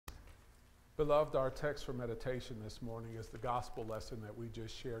Beloved, our text for meditation this morning is the gospel lesson that we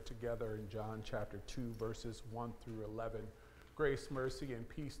just shared together in John chapter 2, verses 1 through 11. Grace, mercy, and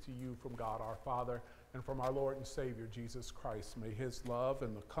peace to you from God our Father and from our Lord and Savior, Jesus Christ. May his love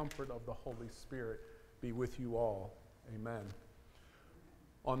and the comfort of the Holy Spirit be with you all. Amen.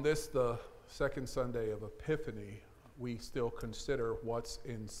 On this, the second Sunday of Epiphany, we still consider what's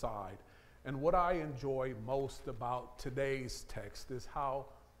inside. And what I enjoy most about today's text is how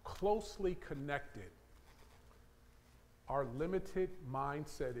closely connected our limited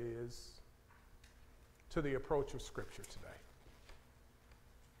mindset is to the approach of Scripture today.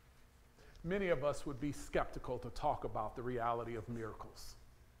 Many of us would be skeptical to talk about the reality of miracles.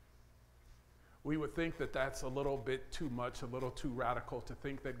 We would think that that's a little bit too much, a little too radical to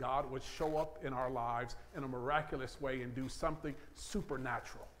think that God would show up in our lives in a miraculous way and do something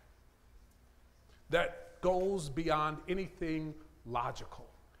supernatural that goes beyond anything logical.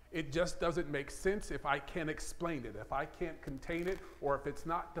 It just doesn't make sense if I can't explain it, if I can't contain it, or if it's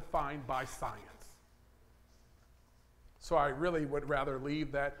not defined by science. So I really would rather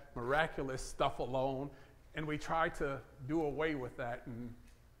leave that miraculous stuff alone, and we try to do away with that and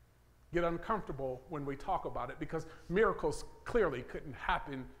get uncomfortable when we talk about it, because miracles clearly couldn't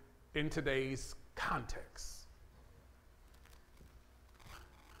happen in today's context.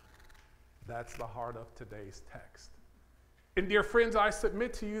 That's the heart of today's text. And dear friends, I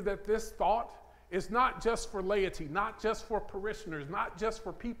submit to you that this thought is not just for laity, not just for parishioners, not just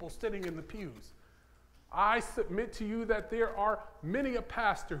for people sitting in the pews. I submit to you that there are many a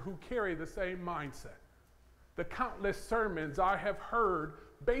pastor who carry the same mindset. The countless sermons I have heard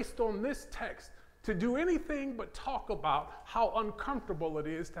based on this text to do anything but talk about how uncomfortable it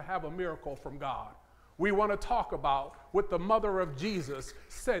is to have a miracle from God. We want to talk about what the mother of Jesus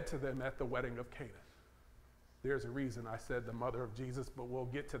said to them at the wedding of Cana. There's a reason I said the mother of Jesus, but we'll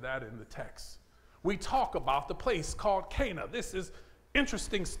get to that in the text. We talk about the place called Cana. This is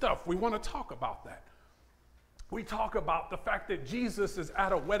interesting stuff. We want to talk about that. We talk about the fact that Jesus is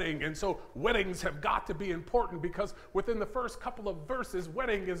at a wedding, and so weddings have got to be important because within the first couple of verses,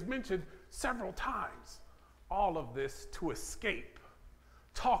 wedding is mentioned several times. All of this to escape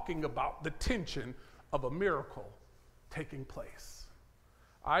talking about the tension of a miracle taking place.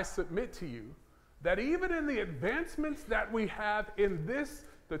 I submit to you that even in the advancements that we have in this,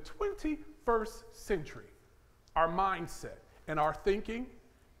 the 21st century, our mindset and our thinking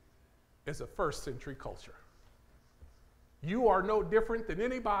is a first century culture. You are no different than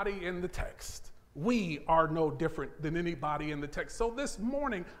anybody in the text. We are no different than anybody in the text. So this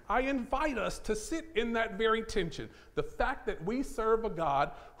morning, I invite us to sit in that very tension. The fact that we serve a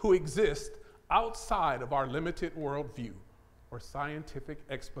God who exists outside of our limited worldview or scientific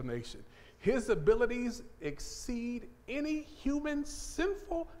explanation. His abilities exceed any human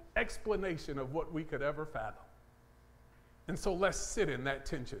sinful explanation of what we could ever fathom. And so let's sit in that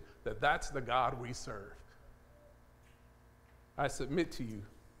tension, that that's the God we serve. I submit to you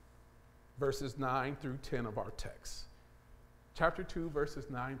verses 9 through 10 of our text. Chapter 2, verses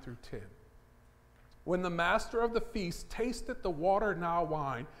 9 through 10. When the master of the feast tasted the water now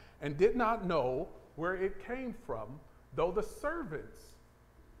wine and did not know where it came from, though the servants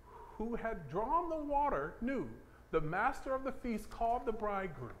who had drawn the water knew, the master of the feast called the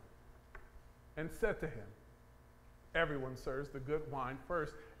bridegroom and said to him, everyone serves the good wine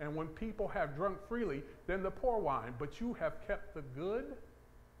first, and when people have drunk freely, then the poor wine, but you have kept the good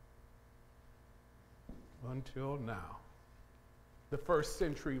until now. The first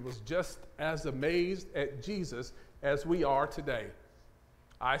century was just as amazed at Jesus as we are today.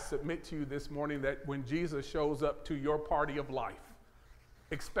 I submit to you this morning that when Jesus shows up to your party of life,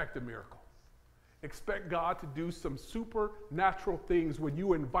 expect a miracle. Expect God to do some supernatural things when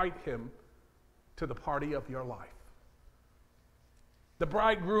you invite him to the party of your life. The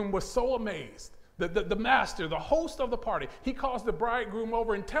bridegroom was so amazed. The master, the host of the party, he calls the bridegroom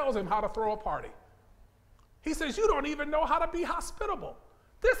over and tells him how to throw a party. He says, you don't even know how to be hospitable.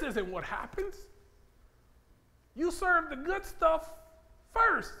 This isn't what happens. You serve the good stuff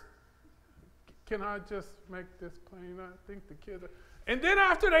first. Can I just make this plain? I think the kids are... And then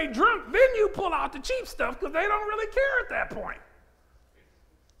after they drunk, then you pull out the cheap stuff because they don't really care at that point.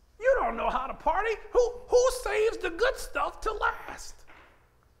 You don't know how to party. Who saves the good stuff to last?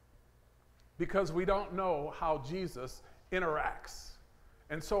 Because we don't know how Jesus interacts.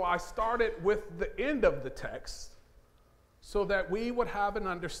 And so I started with the end of the text so that we would have an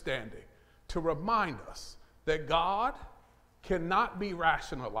understanding to remind us that God cannot be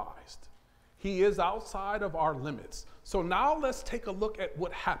rationalized. He is outside of our limits. So now let's take a look at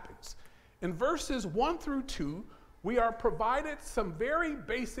what happens. In verses 1 through 2, we are provided some very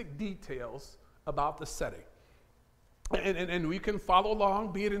basic details about the setting. And we can follow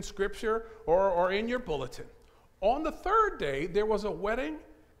along, be it in scripture or in your bulletin. On the third day, there was a wedding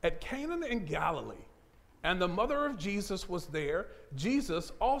at Cana in Galilee, and the mother of Jesus was there.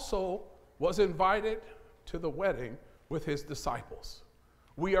 Jesus also was invited to the wedding with his disciples.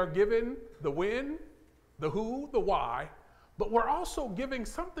 We are given the when, the who, the why, but we're also giving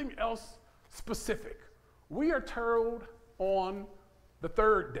something else specific. We are told on the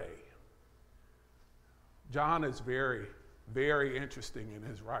third day. John is very, very interesting in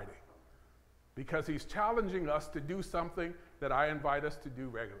his writing because he's challenging us to do something that I invite us to do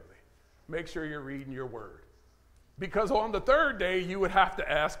regularly. Make sure you're reading your word. Because on the third day, you would have to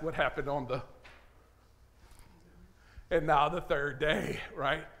ask what happened on the, and now the third day,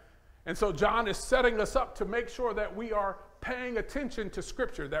 right? And so John is setting us up to make sure that we are paying attention to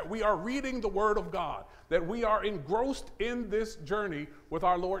Scripture, that we are reading the Word of God, that we are engrossed in this journey with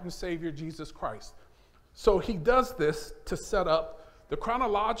our Lord and Savior, Jesus Christ. So he does this to set up the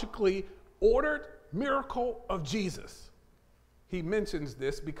chronologically ordered miracle of Jesus. He mentions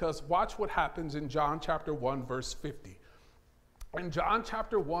this because watch what happens in John chapter 1, verse 50. In John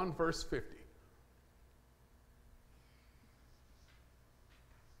chapter 1, verse 50,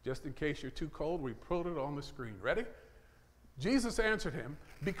 just in case you're too cold, we put it on the screen. Ready? Jesus answered him,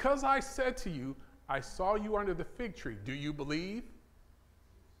 "Because I said to you, I saw you under the fig tree, do you believe?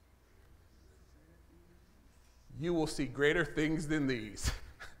 You will see greater things than these."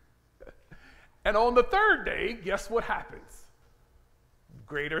 And on the third day, guess what happens?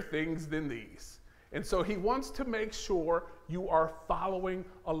 Greater things than these. And so he wants to make sure you are following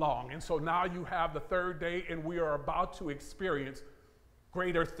along. And so now you have the third day, and we are about to experience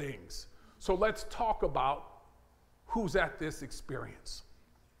greater things. So let's talk about who's at this experience.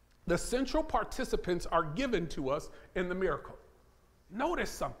 The central participants are given to us in the miracle.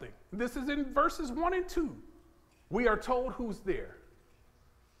 Notice something. This is in verses 1 and 2. We are told who's there.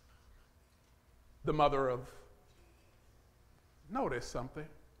 The mother of. Notice something.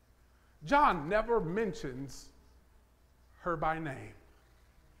 John never mentions her by name.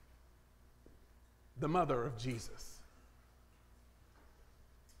 The mother of Jesus.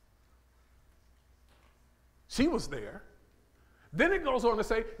 She was there. Then it goes on to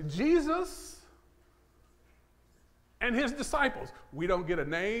say, Jesus and his disciples. We don't get a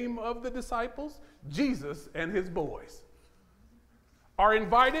name of the disciples. Jesus and his boys are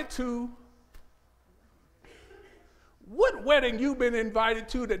invited to. What wedding you been invited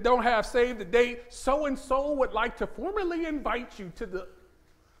to that don't have save the date? So-and-so would like to formally invite you to the.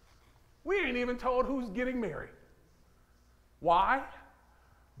 We ain't even told who's getting married. Why?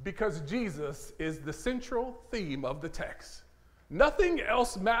 Because Jesus is the central theme of the text. Nothing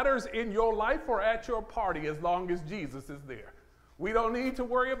else matters in your life or at your party as long as Jesus is there. We don't need to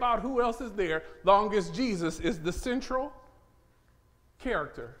worry about who else is there, long as Jesus is the central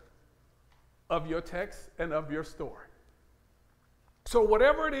character of your text and of your story. So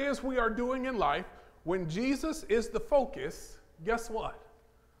whatever it is we are doing in life, when Jesus is the focus, guess what?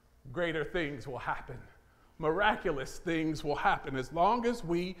 Greater things will happen. Miraculous things will happen as long as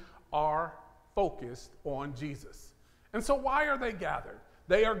we are focused on Jesus. And so why are they gathered?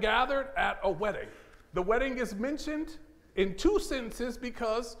 They are gathered at a wedding. The wedding is mentioned in two sentences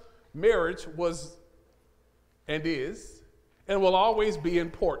because marriage was and is and will always be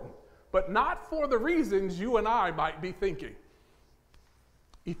important, but not for the reasons you and I might be thinking.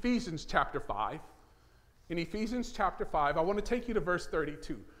 Ephesians chapter 5. In Ephesians chapter 5, I want to take you to verse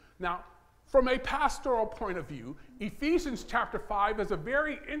 32. Now, from a pastoral point of view, Ephesians chapter 5 is a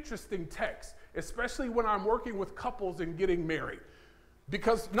very interesting text, especially when I'm working with couples and getting married.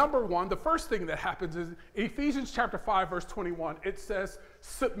 Because number one, the first thing that happens is Ephesians chapter 5, verse 21, it says,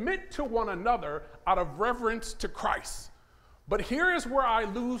 "Submit to one another out of reverence to Christ." But here is where I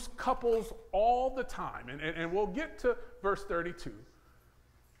lose couples all the time, and we'll get to verse 32.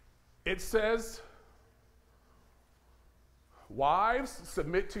 It says, "Wives,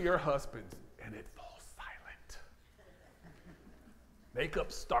 submit to your husbands," and it falls silent.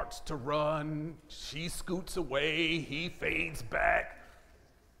 Makeup starts to run, she scoots away, he fades back.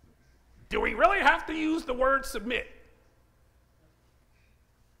 Do we really have to use the word submit?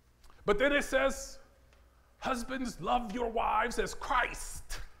 But then it says, "Husbands, love your wives as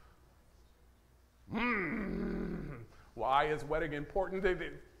Christ." Why is wedding important?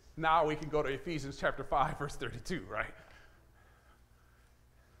 Now we can go to Ephesians chapter 5, verse 32, right?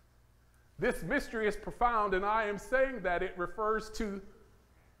 This mystery is profound, and I am saying that it refers to.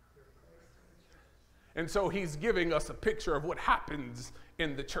 And so he's giving us a picture of what happens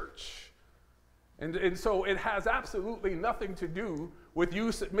in the church. And so it has absolutely nothing to do with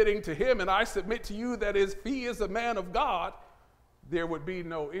you submitting to him, and I submit to you that if he is a man of God, there would be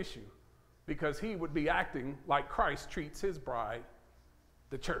no issue, because he would be acting like Christ treats his bride,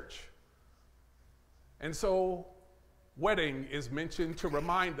 the church. And so wedding is mentioned to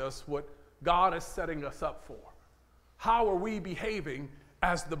remind us what God is setting us up for. How are we behaving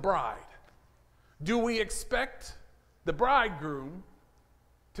as the bride? Do we expect the bridegroom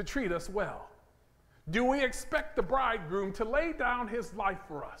to treat us well? Do we expect the bridegroom to lay down his life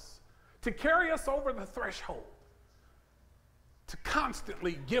for us, to carry us over the threshold, to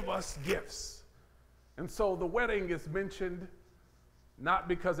constantly give us gifts? And so the wedding is mentioned not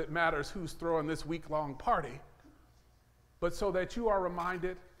because it matters who's throwing this week-long party, but so that you are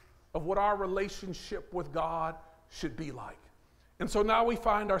reminded of what our relationship with God should be like. And so now we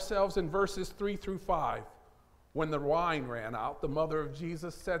find ourselves in verses 3 through 5. When the wine ran out, the mother of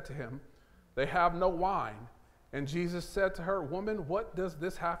Jesus said to him, "They have no wine." And Jesus said to her, "Woman, what does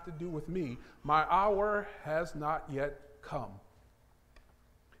this have to do with me? My hour has not yet come."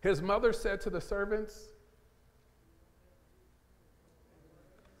 His mother said to the servants,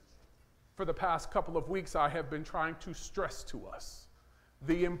 for the past couple of weeks, I have been trying to stress to us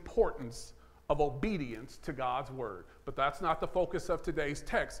the importance of obedience to God's word. But that's not the focus of today's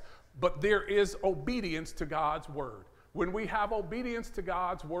text. But there is obedience to God's word. When we have obedience to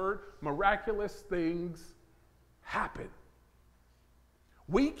God's word, miraculous things happen.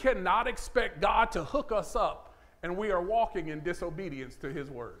 We cannot expect God to hook us up and we are walking in disobedience to his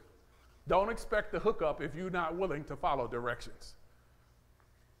word. Don't expect the hookup if you're not willing to follow directions.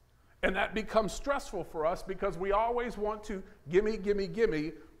 And that becomes stressful for us because we always want to gimme, gimme,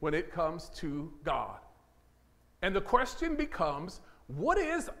 gimme when it comes to God. And the question becomes, what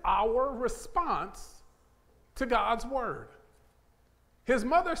is our response to God's word? His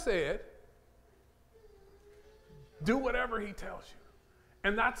mother said, do whatever he tells you.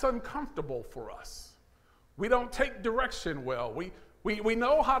 And that's uncomfortable for us. We don't take direction well. We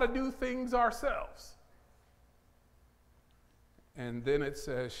know how to do things ourselves. And then it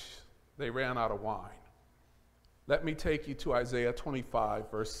says they ran out of wine. Let me take you to Isaiah 25,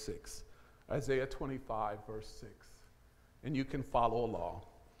 verse 6. Isaiah 25, verse 6. And you can follow along.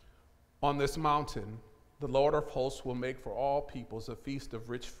 On this mountain, the Lord of hosts will make for all peoples a feast of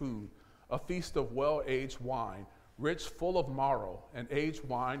rich food, a feast of well-aged wine, rich, full of marrow, and aged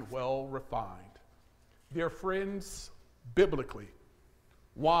wine well refined. Dear friends, biblically,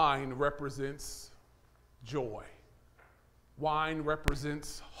 wine represents joy. Wine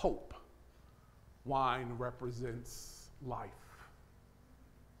represents hope. Wine represents life.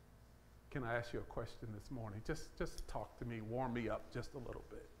 Can I ask you a question this morning? Just talk to me, warm me up just a little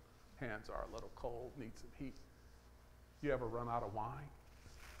bit. Hands are a little cold, need some heat. You ever run out of wine?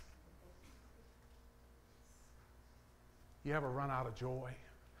 You ever run out of joy?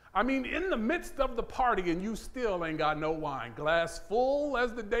 I mean, in the midst of the party and you still ain't got no wine, glass full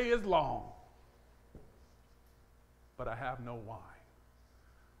as the day is long. But I have no wine.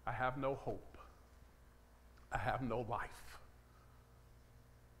 I have no hope. I have no life.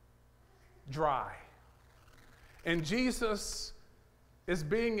 Dry. And Jesus is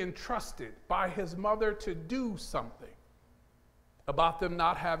being entrusted by his mother to do something about them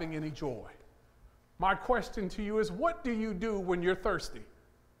not having any joy. My question to you is, what do you do when you're thirsty?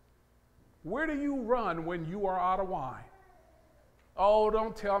 Where do you run when you are out of wine? Oh,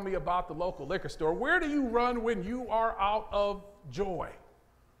 don't tell me about the local liquor store. Where do you run when you are out of joy?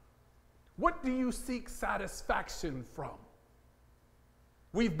 What do you seek satisfaction from?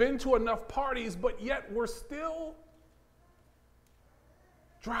 We've been to enough parties, but yet we're still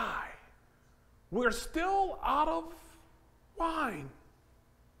dry. We're still out of wine.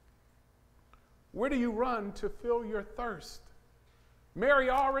 Where do you run to fill your thirst? Mary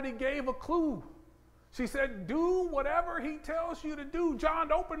already gave a clue. She said, do whatever he tells you to do.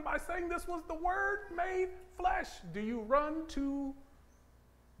 John opened by saying this was the Word made flesh. Do you run to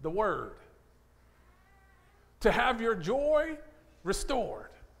the Word to have your joy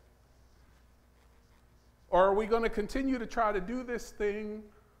restored? Or are we going to continue to try to do this thing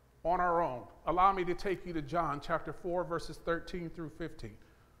on our own? Allow me to take you to John chapter 4, verses 13 through 15.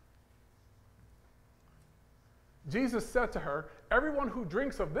 Jesus said to her, everyone who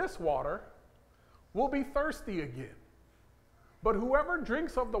drinks of this water will be thirsty again. But whoever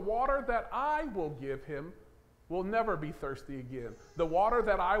drinks of the water that I will give him will never be thirsty again. The water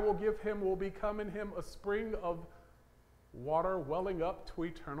that I will give him will become in him a spring of water welling up to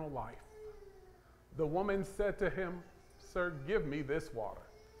eternal life. The woman said to him, Sir, give me this water,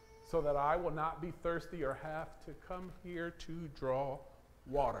 so that I will not be thirsty or have to come here to draw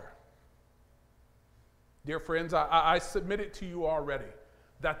water. Dear friends, I submitted to you already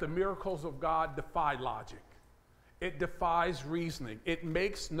that the miracles of God defy logic. It defies reasoning. It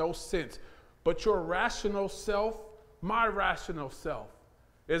makes no sense. But your rational self, my rational self,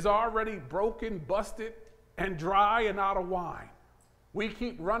 is already broken, busted, and dry and out of wine. We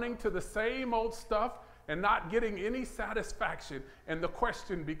keep running to the same old stuff and not getting any satisfaction. And the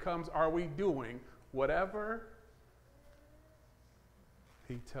question becomes, are we doing whatever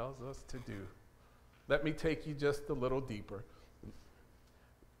he tells us to do? Let me take you just a little deeper.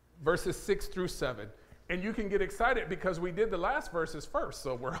 Verses 6 through 7. And you can get excited because we did the last verses first,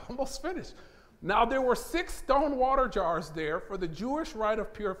 so we're almost finished. Now there were 6 stone water jars there for the Jewish rite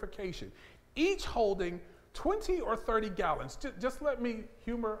of purification, each holding 20 or 30 gallons. Just let me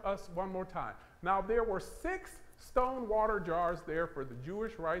humor us one more time. Now there were 6 stone water jars there for the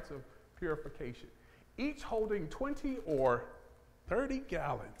Jewish rites of purification, each holding 20 or 30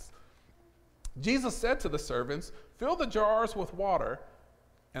 gallons. Jesus said to the servants, "Fill the jars with water,"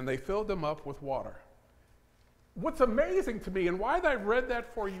 and they filled them up with water. What's amazing to me, and why I read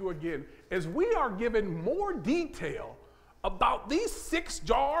that for you again, is we are given more detail about these 6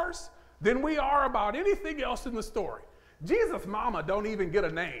 jars than we are about anything else in the story. Jesus' mama don't even get a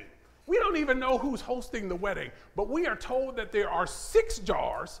name. We don't even know who's hosting the wedding, but we are told that there are 6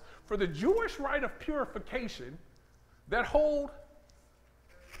 jars for the Jewish rite of purification that hold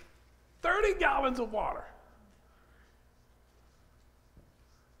 30 gallons of water.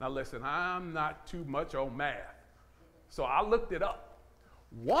 Now listen, I'm not too much on math, so I looked it up.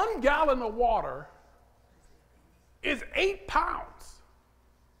 1 gallon of water is 8 pounds.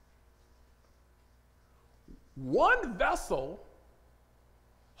 1 vessel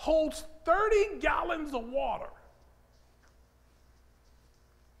holds 30 gallons of water.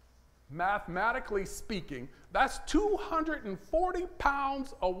 Mathematically speaking, that's 240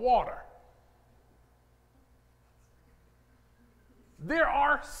 pounds of water. There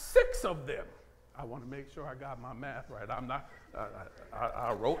are 6 of them. I want to make sure I got my math right.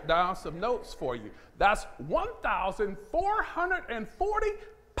 I wrote down some notes for you. That's 1,440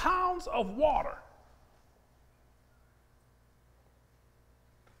 pounds of water.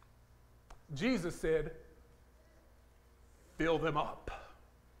 Jesus said, "Fill them up."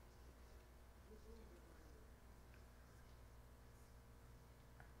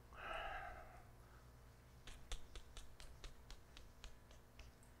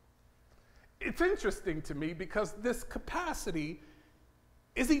 It's interesting to me because this capacity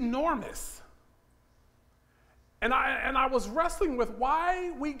is enormous. And I was wrestling with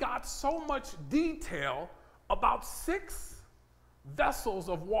why we got so much detail about 6 vessels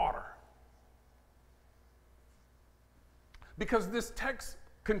of water. Because this text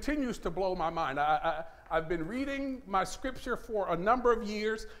continues to blow my mind. I've been reading my scripture for a number of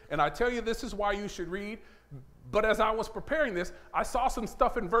years, and I tell you this is why you should read. But as I was preparing this, I saw some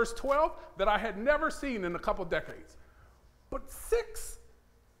stuff in verse 12 that I had never seen in a couple decades. But 6,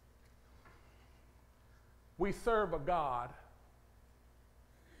 we serve a God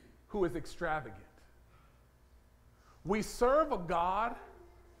who is extravagant. We serve a God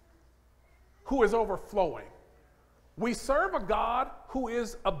who is overflowing. We serve a God who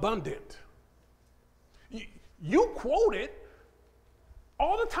is abundant. You quote it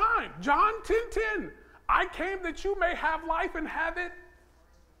all the time. John 10:10. I came that you may have life and have it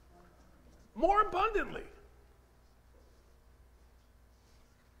more abundantly.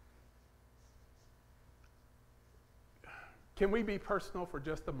 Can we be personal for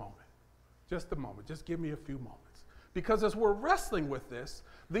just a moment? Just a moment. Just give me a few moments. Because as we're wrestling with this,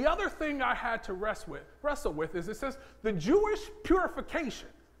 the other thing I had to wrestle with is it says the Jewish purification,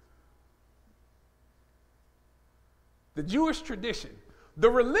 the Jewish tradition, the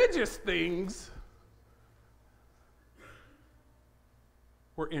religious things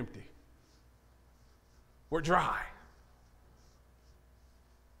were empty. We're dry.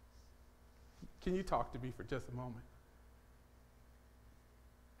 Can you talk to me for just a moment?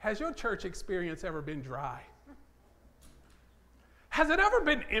 Has your church experience ever been dry? Has it ever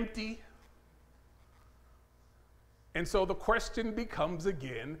been empty? And so the question becomes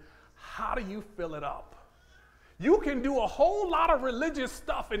again, how do you fill it up? You can do a whole lot of religious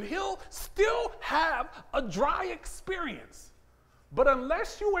stuff and he'll still have a dry experience. But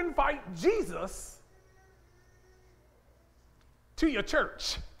unless you invite Jesus to your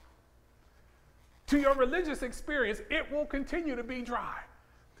church, to your religious experience, it will continue to be dry.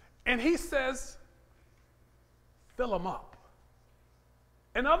 And he says, fill them up.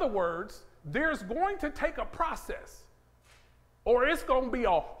 In other words, there's going to take a process, or it's going to be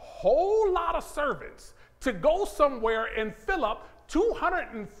a whole lot of servants to go somewhere and fill up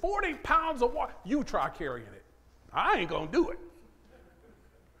 240 pounds of water. You try carrying it. I ain't gonna do it.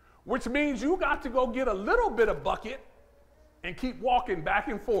 Which means you got to go get a little bit of bucket and keep walking back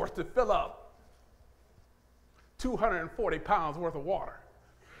and forth to fill up 240 pounds worth of water.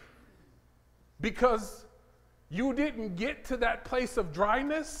 Because you didn't get to that place of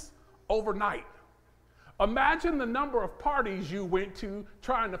dryness overnight. Imagine the number of parties you went to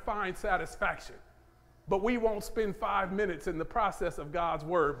trying to find satisfaction. But we won't spend 5 minutes in the process of God's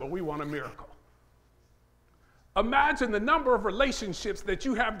word, but we want a miracle. Imagine the number of relationships that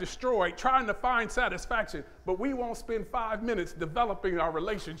you have destroyed trying to find satisfaction, but we won't spend 5 minutes developing our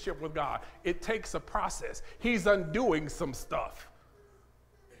relationship with God. It takes a process. He's undoing some stuff.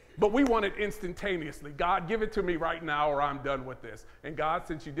 But we want it instantaneously. God, give it to me right now or I'm done with this. And God,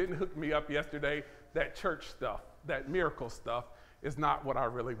 since you didn't hook me up yesterday, that church stuff, that miracle stuff is not what I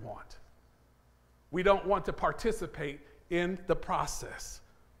really want. We don't want to participate in the process.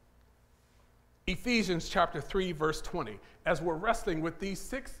 Ephesians chapter 3, verse 20, as we're wrestling with these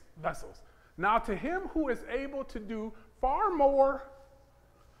 6 vessels. Now to him who is able to do far more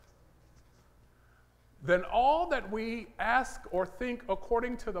than all that we ask or think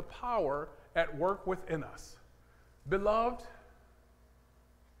according to the power at work within us. Beloved,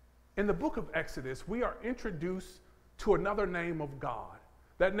 in the book of Exodus, we are introduced to another name of God.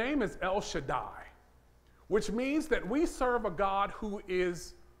 That name is El Shaddai, which means that we serve a God who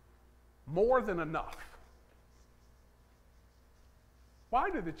is more than enough. Why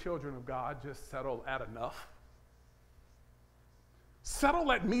did the children of God just settle at enough?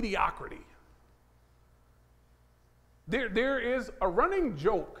 Settle at mediocrity. There is a running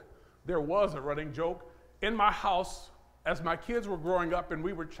joke. There was a running joke in my house as my kids were growing up and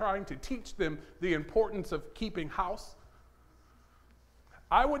we were trying to teach them the importance of keeping house.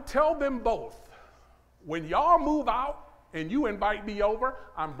 I would tell them both, when y'all move out and you invite me over,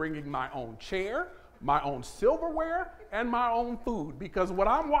 I'm bringing my own chair, my own silverware, and my own food, because what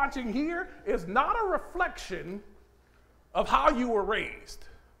I'm watching here is not a reflection of how you were raised.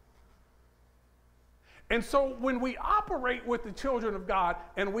 And so when we operate with the children of God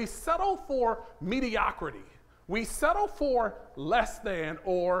and we settle for mediocrity, we settle for less than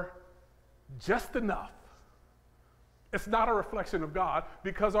or just enough, it's not a reflection of God,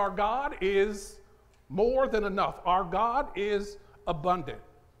 because our God is more than enough. Our God is abundant.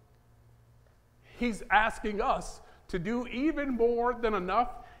 He's asking us to do even more than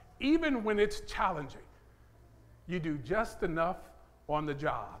enough, even when it's challenging. You do just enough on the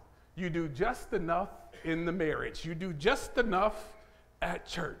job. You do just enough in the marriage. You do just enough at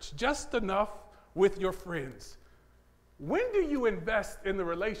church, just enough with your friends. When do you invest in the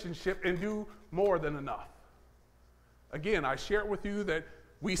relationship and do more than enough? Again, I shared with you that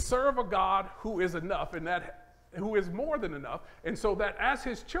we serve a God who is enough and that who is more than enough. And so that as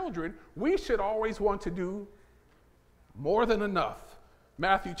his children, we should always want to do more than enough.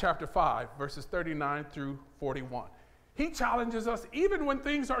 Matthew chapter 5, verses 39 through 41. He challenges us, even when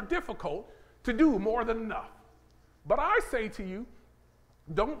things are difficult, to do more than enough. But I say to you,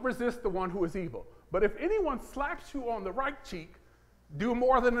 don't resist the one who is evil. But if anyone slaps you on the right cheek, do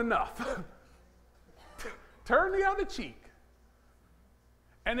more than enough. Turn the other cheek.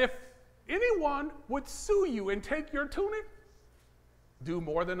 And if anyone would sue you and take your tunic, do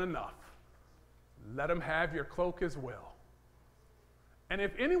more than enough. Let him have your cloak as well. And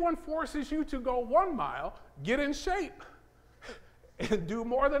if anyone forces you to go 1 mile, get in shape and do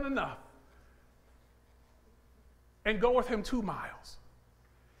more than enough. And go with him 2 miles.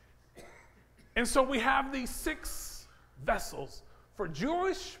 And so we have these 6 vessels for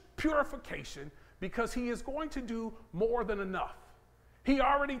Jewish purification, because he is going to do more than enough. He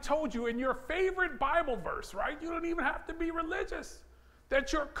already told you in your favorite Bible verse, right? You don't even have to be religious,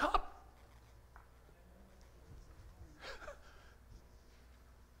 that your cup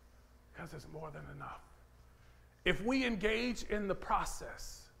because it's more than enough. If we engage in the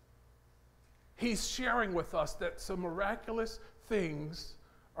process, he's sharing with us that some miraculous things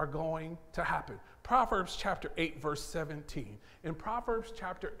are going to happen. Proverbs chapter 8, verse 17. In Proverbs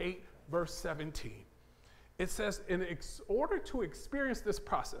chapter 8, verse 17, it says, in order to experience this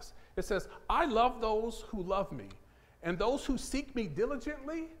process, it says, I love those who love me, and those who seek me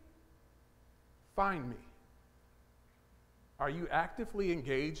diligently find me. Are you actively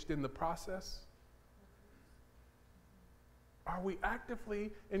engaged in the process? Are we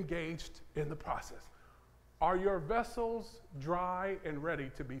actively engaged in the process? Are your vessels dry and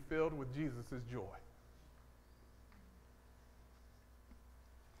ready to be filled with Jesus' joy?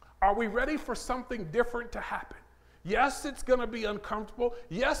 Are we ready for something different to happen? Yes, it's going to be uncomfortable.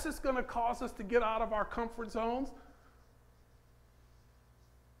 Yes, it's going to cause us to get out of our comfort zones.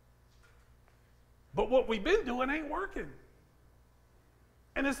 But what we've been doing ain't working.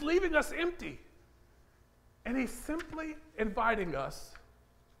 And it's leaving us empty. And he's simply inviting us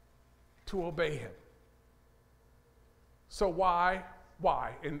to obey him. So why?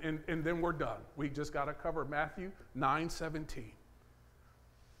 And then we're done. We just got to cover Matthew 9:17.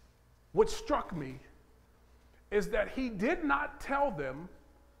 What struck me is that he did not tell them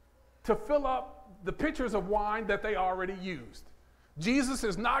to fill up the pitchers of wine that they already used. Jesus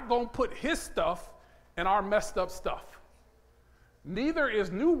is not going to put his stuff in our messed up stuff. Neither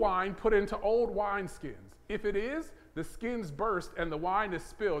is new wine put into old wineskins. If it is, the skins burst and the wine is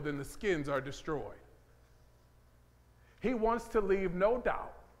spilled and the skins are destroyed. He wants to leave no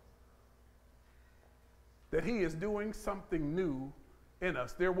doubt that he is doing something new in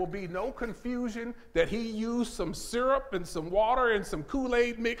us. There will be no confusion that he used some syrup and some water and some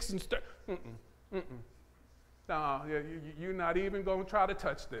Kool-Aid mix and stuff. No, you're not even going to try to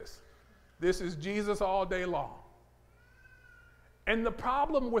touch this. This is Jesus all day long. And the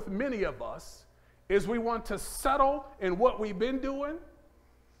problem with many of us is we want to settle in what we've been doing.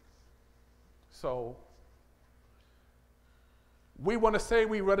 So we want to say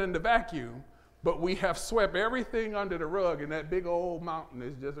we run in the vacuum, but we have swept everything under the rug, and that big old mountain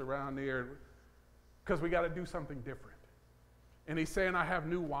is just around there because we got to do something different. And he's saying, I have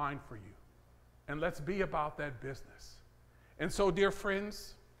new wine for you, and let's be about that business. And so, dear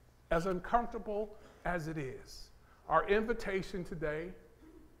friends, as uncomfortable as it is, our invitation today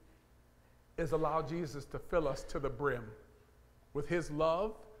is allow Jesus to fill us to the brim with his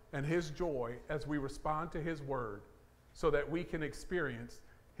love and his joy as we respond to his word, so that we can experience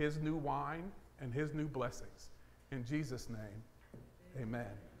his new wine and his new blessings. In Jesus' name, amen.